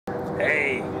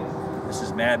This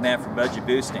is Madman from Budget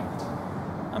Boosting.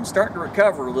 I'm starting to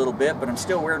recover a little bit, but I'm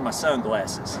still wearing my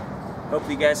sunglasses.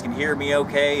 Hopefully you guys can hear me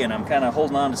okay, and I'm kind of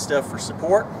holding on to stuff for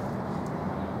support.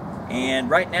 And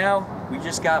right now, we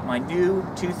just got my new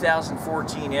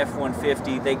 2014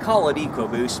 F150. They call it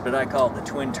EcoBoost, but I call it the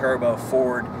twin turbo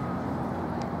Ford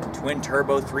twin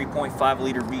turbo 3.5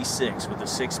 liter V6 with a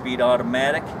 6-speed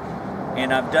automatic.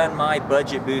 And I've done my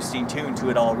budget boosting tune to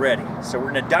it already. So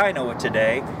we're going to dyno it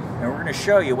today, and we're going to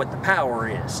show you what the power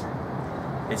is.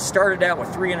 It started out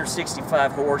with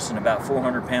 365 horse and about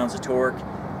 400 pounds of torque.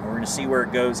 And we're going to see where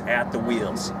it goes at the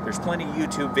wheels. There's plenty of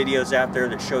YouTube videos out there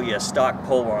that show you a stock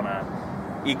pull on a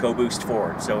EcoBoost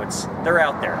Ford. So they're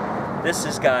out there. This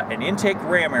has got an intake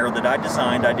ram air that I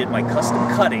designed. I did my custom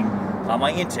cutting on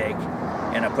my intake,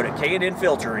 and I put a K&N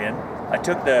filter in. I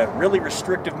took the really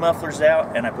restrictive mufflers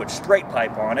out and I put straight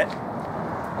pipe on it.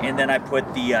 And then I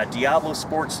put the Diablo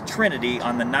Sports Trinity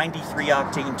on the 93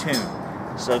 octane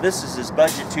tune. So this is as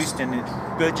budget boosting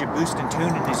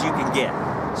tuning as you can get.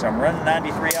 So I'm running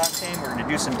 93 octane. We're going to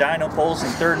do some dyno pulls in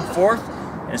third and fourth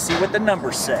and see what the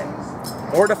numbers say.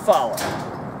 More to follow.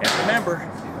 And remember,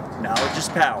 knowledge is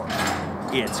power.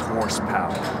 It's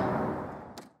horsepower.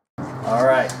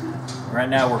 Alright, right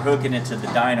now we're hooking it to the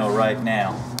dyno right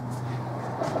now.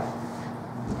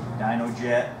 Dyno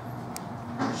Jet,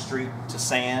 street to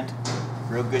sand,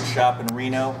 real good shop in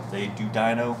Reno. They do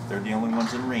dyno. They're the only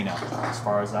ones in Reno, as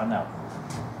far as I know.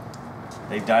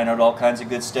 They've dynoed all kinds of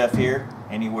good stuff here,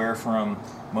 anywhere from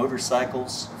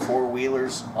motorcycles,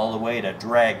 four-wheelers, all the way to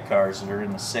drag cars that are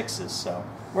in the 6s. So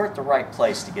we're at the right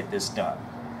place to get this done.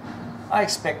 I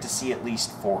expect to see at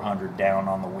least 400 down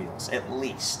on the wheels, at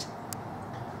least.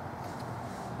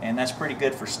 And that's pretty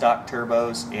good for stock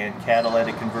turbos and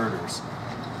catalytic converters.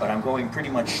 But I'm going pretty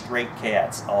much straight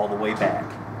cats all the way back.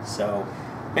 So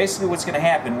basically what's going to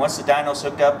happen, once the dyno's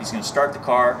hooked up, he's going to start the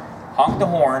car, honk the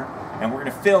horn, and we're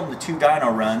going to film the 2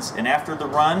 dyno runs. And after the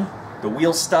run, the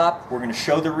wheels stop, we're going to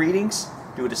show the readings,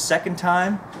 do it a second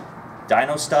time,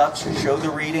 dyno stops, show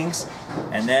the readings,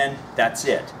 and then that's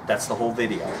it. That's the whole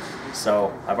video.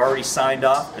 So I've already signed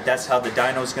off, but that's how the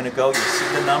dyno's going to go. You'll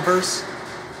see the numbers,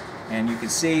 and you can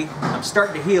see I'm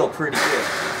starting to heal pretty good.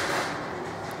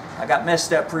 I got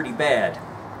messed up pretty bad,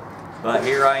 but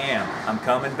here I am. I'm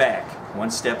coming back, one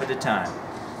step at a time,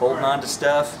 holding on to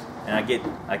stuff, and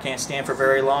I can't stand for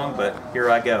very long, but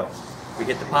here I go. We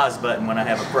hit the pause button when I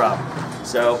have a problem.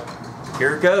 So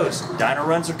here it goes. Dyno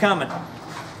runs are coming.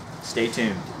 Stay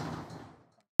tuned.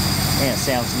 Man, it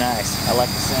sounds nice. I like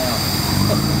the sound.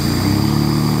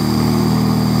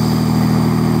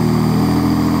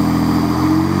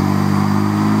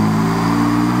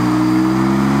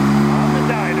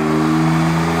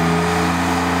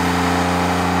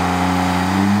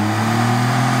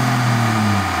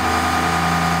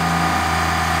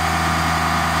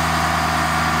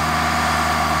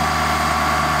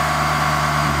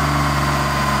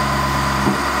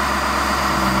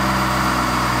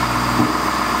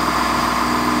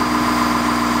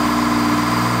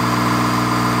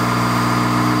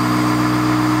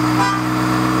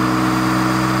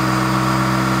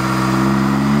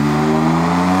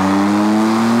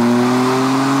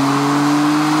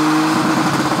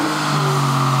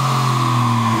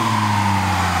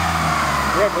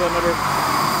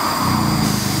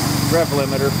 Rev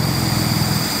limiter.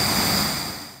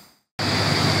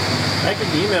 I can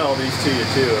email these to you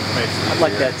too if it makes it easier. I'd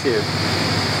like that too.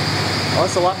 Well,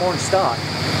 it's a lot more in stock.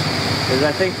 Because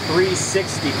I think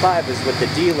 365 is what the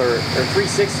dealer, or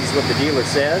 360 is what the dealer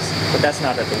says, but that's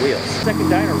not at the wheels.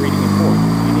 Second dyno reading in fourth.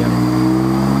 You get it.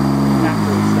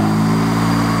 After we stop.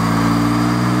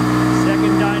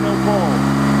 Second dyno pull.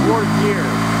 Fourth gear.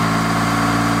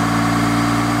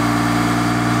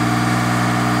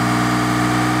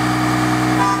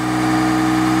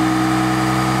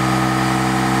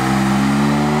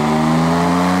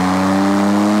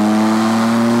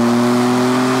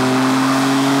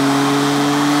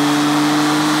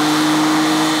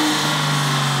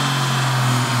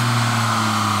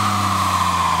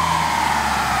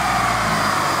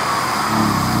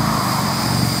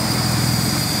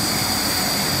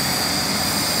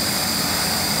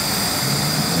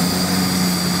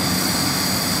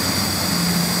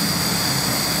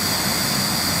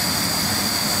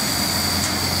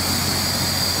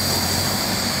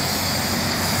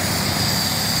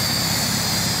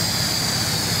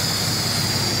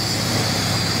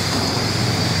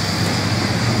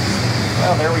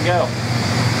 Well, there we go.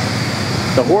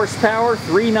 The horsepower,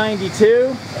 392.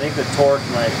 I think the torque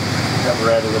might have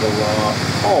read a little wrong.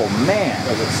 Oh man.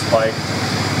 Because it's spiked.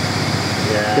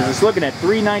 Yeah. Because it's looking at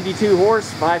 392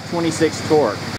 horse, 526 torque.